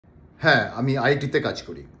হ্যাঁ, আমি আইটিতে কাজ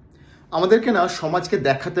করি। আমাদেরকে না সমাজকে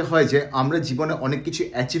দেখাতে হয় যে আমরা জীবনে অনেক কিছু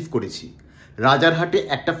অ্যাচিভ করেছি। রাজারহাটে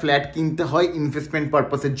একটা ফ্ল্যাট কিনতে হয় ইনভেস্টমেন্ট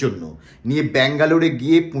পারপাসের জন্য, নিয়ে ব্যাঙ্গালোরে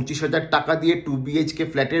গিয়ে 25,000 টাকা দিয়ে 2 BHK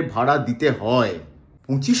ফ্ল্যাটের ভাড়া দিতে হয়।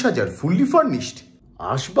 25,000 ফুললি ফার্নিশড?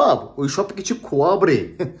 আসবাব ওইসব কিছু খোয়াব রে।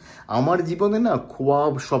 আমার জীবনে না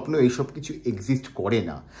খোয়াব স্বপ্ন এইসব কিছু এক্সিস্ট করে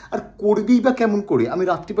না। আর করবেই বা কেমন করে? আমি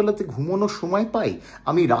রাত্রিবেলাতে ঘুমানোর সময় পাই?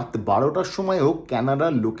 আমি রাত 12টার সময়ও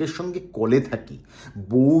ক্যানাডার লোকের সঙ্গে কলে থাকি।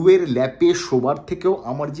 বউয়ের ল্যাপে শোবার থেকেও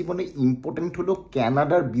আমার জীবনে ইম্পর্টেন্ট হলো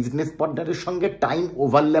ক্যানাডার বিজনেস পার্টনারের সঙ্গে টাইম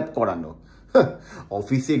ওভারল্যাপ করানো।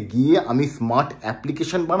 অফিসে গিয়ে আমি স্মার্ট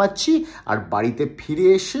অ্যাপ্লিকেশন বানাচ্ছি আর বাড়িতে ফিরে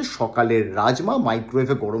এসে সকালের রাজমা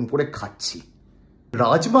মাইক্রোওয়েভে গরম করে খাচ্ছি।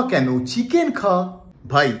 রাজমা কেন, চিকেন খা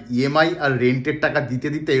ভাই। ইএমআই আর রেন্টের টাকা দিতে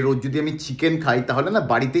দিতে রোজ যদি আমি চিকেন খাই তাহলে না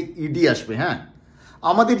বাড়িতে ইডি আসবে। হ্যাঁ,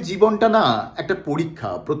 আমাদের জীবনটা না একটা পরীক্ষা।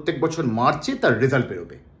 প্রত্যেক বছর মার্চে তার রেজাল্ট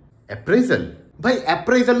বেরোবে। অ্যাপ্রেজাল? ভাই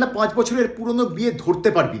অ্যাপ্রেজাল না 5 বছরের পুরনো বিয়ে ধরতে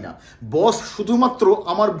পারবি না। বস শুধুমাত্র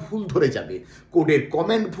আমার ভুল ধরে যাবে। কোডের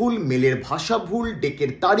কমেন্ট ভুল, মেলের ভাষা ভুল,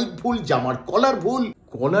 ডেকের তারিখ ভুল, জামার কলার ভুল।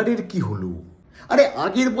 কলারের কি হলো? আরে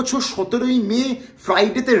আগের বছর 17ই মে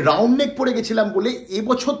ফ্রাইডেতে রাউন্ড নেক পড়ে গেছিলাম বলে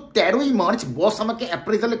এবছর 13ই মার্চ বস আমাকে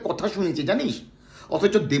অ্যাপ্রেজালের কথা শুনিয়েছে, জানিস?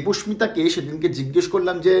 অথচ দেবস্মিতাকে সেদিনকে জিজ্ঞেস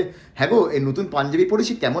করলাম যে হ্যাঁ গো, এই নতুন পাঞ্জাবি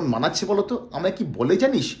পরেছি কেমন মানাচ্ছে বলো তো? আমায় কি বলে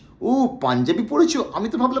জানিস? ও পাঞ্জাবি পরেছো? আমি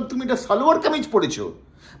তো ভাবলাম তুমি এটা সালোয়ার কামিজ পরেছো।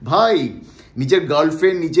 ভাই নিজের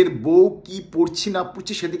গার্লফ্রেন্ড, নিজের বউ কি পড়ছি না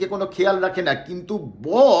পড়ছি সেদিকে কোনো খেয়াল রাখে না, কিন্তু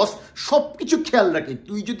বস সব কিছু খেয়াল রাখে।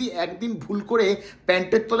 তুই যদি একদিন ভুল করে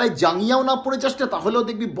প্যান্টের তলায় জাঙ্গিয়াও না পড়ে যাস না, তাহলেও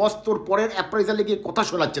দেখবি বস তোর পরের অ্যাপ্রাইজালে গিয়ে কথা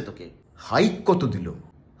শোনাচ্ছে তোকে। হাইক কত দিল?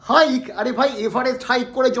 হাইক? আরে ভাই এভারেস্ট হাইক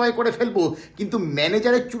করে জয় করে ফেলবো, কিন্তু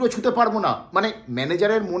ম্যানেজারের চুড়ো ছুতে পারবো না। মানে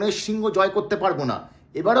ম্যানেজারের মনের সিংহ জয় করতে পারবো না।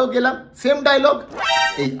 এবারেও গেলাম, সেম ডায়লগ।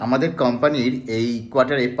 এই আমাদের কোম্পানির এই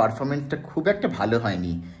কোয়ার্টারে পারফরমেন্সটা খুব একটা ভালো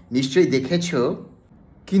হয়নি, নিশ্চয়ই দেখেছো।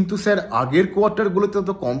 কিন্তু স্যার আগের কোয়ার্টারগুলোতে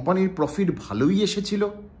তো কোম্পানির প্রফিট ভালোই এসেছিল।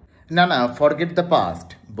 না না, ফরগেট দ্য পাস্ট,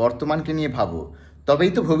 বর্তমানকে নিয়ে ভাবো,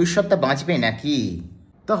 তবেই তো ভবিষ্যৎটা বাঁচবে নাকি?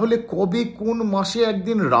 তাহলে কবে কোন মাসে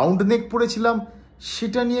একদিন রাউন্ড নেক পড়েছিলাম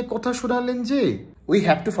সেটা নিয়ে কথা শোনালেন যে? We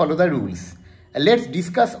have to follow the rules. Let's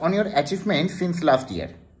discuss on your achievement since last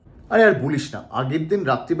year. আরে আর বলিস না, আগের দিন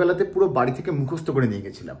রাত্রিবেলাতে পুরো বাড়ি থেকে মুখস্থ করে নিয়ে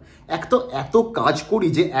গেছিলাম। এক তো এত কাজ করি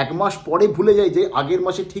যে 1 মাস পরে ভুলে যাই যে আগের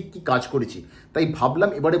মাসে ঠিক কি কাজ করেছি। তাই ভাবলাম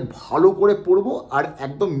এবারে ভালো করে পড়বো আর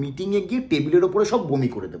একদম মিটিংয়ে গিয়ে টেবিলের ওপরে সব বমি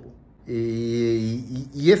করে দেবো।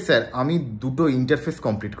 ইয়েস স্যার, আমি 2টো ইন্টারফেস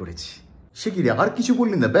কমপ্লিট করেছি। সে কি রে, আর কিছু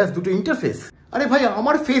বললি না? ব্যাস 2টো ইন্টারফেস? আরে ভাই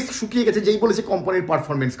আমার ফেস শুকিয়ে গেছে যেই বলেছে কোম্পানির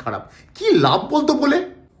পারফরমেন্স খারাপ। কি লাভ বলতো বলে?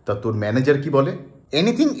 তা তোর ম্যানেজার কি বলে?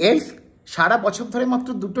 Anything else? সারা বছর ধরে মাত্র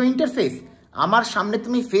 2টো ইন্টারফেস, আমার সামনে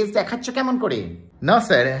তুমি ফেস দেখাচ্ছ কেমন করে? না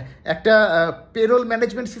স্যার, একটা পেরোল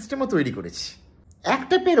ম্যানেজমেন্ট সিস্টেমও তৈরি করেছি।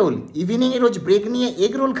 একটা পেরোল? ইভিনিংয়ে রোজ ব্রেক নিয়ে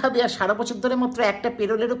এগ রোল খাবে আর সারা বছর ধরে মাত্র একটা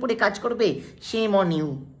পেরোলের উপরে কাজ করবে? Same on you.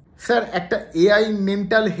 স্যার একটা AI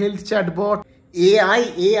mental health chatbot. AI?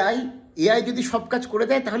 AI AI যদি সব কাজ করে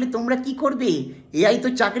দেয় তাহলে তোমরা কি করবে? এআই তো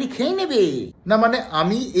চাকরি খেয়ে নেবে। না মানে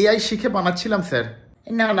আমি এআই শিখে বানাচ্ছিলাম স্যার।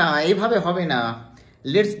 না না, এভাবে হবে না।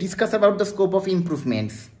 Let's discuss about the scope of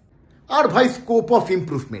improvements. আর ভাই স্কোপ অফ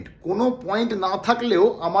ইমপ্রুভমেন্ট কোনো পয়েন্ট না থাকলেও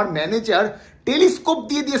আমার ম্যানেজার টেলিস্কোপ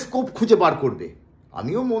দিয়ে দিয়ে স্কোপ খুঁজে বার করবে।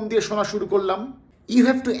 আমিও মন দিয়ে শোনা শুরু করলাম। You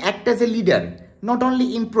have to act as a leader, not only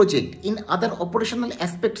in project, in other operational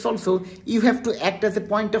aspects also, you have to act as a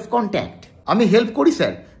point of contact. আমি হেল্প করি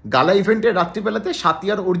স্যার। গালা ইভেন্টের রাত্রিবেলাতে সাথী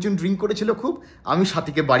আর অর্জুন ড্রিঙ্ক করেছিল খুব, আমি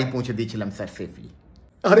সাথীকে বাড়ি পৌঁছে দিয়েছিলাম স্যার সেফলি।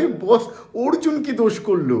 আরে বস, অর্জুন কি দোষ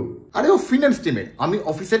করলো? আরে ও ফিনান্স টিমের। আমি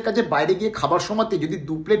অফিসের কাজে বাইরে গিয়ে খাবার সময়তে যদি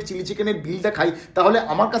 2 প্লেট চিলি চিকেনের বিলটা খাই তাহলে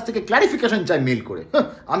আমার কাছ থেকে ক্লারিফিকেশন চাই মেল করে।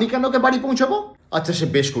 আমি কেন ওকে বাড়ি পৌঁছাবো? আচ্ছা সে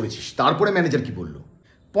বেশ করেছিস। তারপরে ম্যানেজার কি বললো?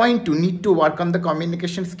 Point 2, need to work on the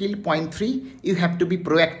communication skill. Point 3, you have to be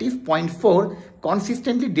proactive. Point 4,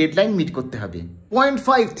 consistently deadline meet করতে হবে। Point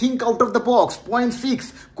 5, think out of the box. Point 6,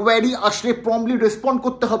 query আসলে promptly respond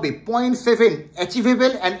করতে হবে। Point 7,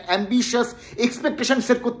 achievable and ambitious expectation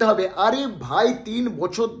set করতে হবে। আরে ভাই 3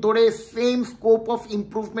 বছর ধরে সেম স্কোপ অফ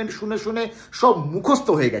ইমপ্রুভমেন্ট শুনে শুনে সব মুখস্থ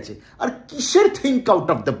হয়ে গেছে। আর কিসের think out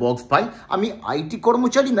of the box ভাই? আমি আইটি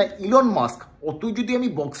কর্মচারী না ইলন মাস্ক? অতই যদি আমি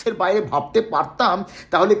বক্সের বাইরে ভাবতে পারতাম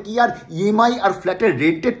তাহলে কি আর ইএমআই আর ফ্ল্যাটের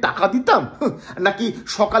রেন্টের টাকা দিতাম? নাকি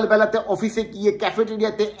সকালবেলাতে অফিসে গিয়ে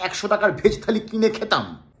ক্যাফেটেরিয়াতে 100 টাকার ভেজ থালি কিনে খেতাম?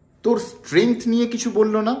 তোর স্ট্রেংথ নিয়ে কিছু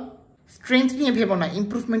বললো না? স্ট্রেংথ নিয়ে ভেবো না,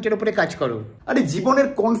 ইমপ্রুভমেন্টের উপরে কাজ করো। আরে জীবনের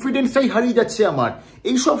কনফিডেন্সটাই হারিয়ে যাচ্ছে আমার।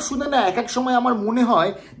 এইসব শুনে না এক এক সময় আমার মনে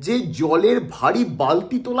হয় যে জলের ভারী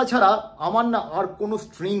বালতি তোলা ছাড়া আমার না আর কোনো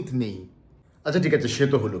স্ট্রেংথ নেই। আচ্ছা ঠিক আছে, সে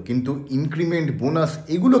তো হলো, কিন্তু ইনক্রিমেন্ট বোনাস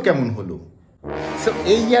এগুলো কেমন হলো? সো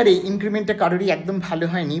এই ইয়ারে ইনক্রিমেন্টটা কারোরই একদম ভালো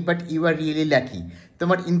হয়নি, but you are really lucky.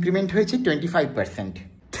 তোমার ইনক্রিমেন্ট হয়েছে 25%।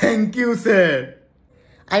 Thank you sir.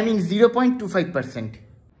 I mean 0.25%।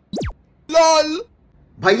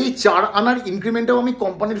 ভাই এই 4 আনার ইনক্রিমেন্টও আমি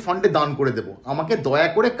কোম্পানির ফান্ডে দান করে দেবো। আমাকে দয়া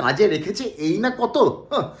করে কাজে রেখেছে এই না কত।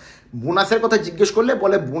 বোনাসের কথা জিজ্ঞেস করলে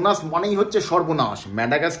বলে বোনাস মানেই হচ্ছে সর্বনাশ,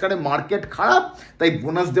 ম্যাডাগাস্কারে মার্কেট খারাপ তাই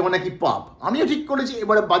বোনাস দেওয়া নাকি পাপ। আমিও ঠিক করেছি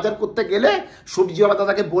এবারে বাজার করতে গেলে সবজিওয়ালা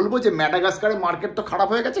দাদাকে বলবো যে ম্যাডাগাস্কারে মার্কেট তো খারাপ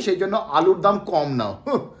হয়ে গেছে, সেই জন্য আলুর দাম কম নাও।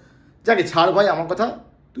 যাকে ছাড় ভাই আমার কথা,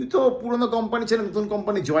 তুই তো পুরোনো কোম্পানি ছেড়ে নতুন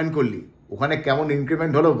কোম্পানি জয়েন করলি, ওখানে কেমন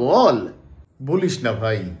ইনক্রিমেন্ট হলো বল। বলিস না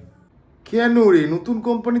ভাই। কেন রে, নতুন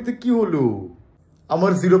কোম্পানিতে কি হলো?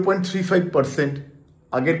 আমার 0.35%।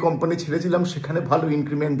 আগের কোম্পানি ছেড়েছিলাম সেখানে ভালো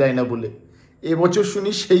ইনক্রিমেন্ট দেয় না বলে, এবছর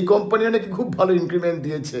শুনি সেই কোম্পানিও নাকি খুব ভালো ইনক্রিমেন্ট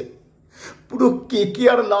দিয়েছে। পুরো কেকে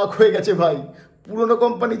আর লাখ হয়ে গেছে ভাই। পুরোনো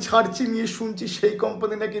কোম্পানি ছাড়ছি নিয়ে শুনছি সেই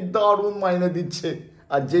কোম্পানি নাকি দারুণ মাইনে দিচ্ছে,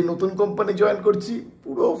 আর যে নতুন কোম্পানি জয়েন করছি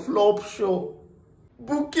পুরো ফ্লপ শো।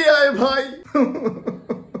 বুকে আয় ভাই।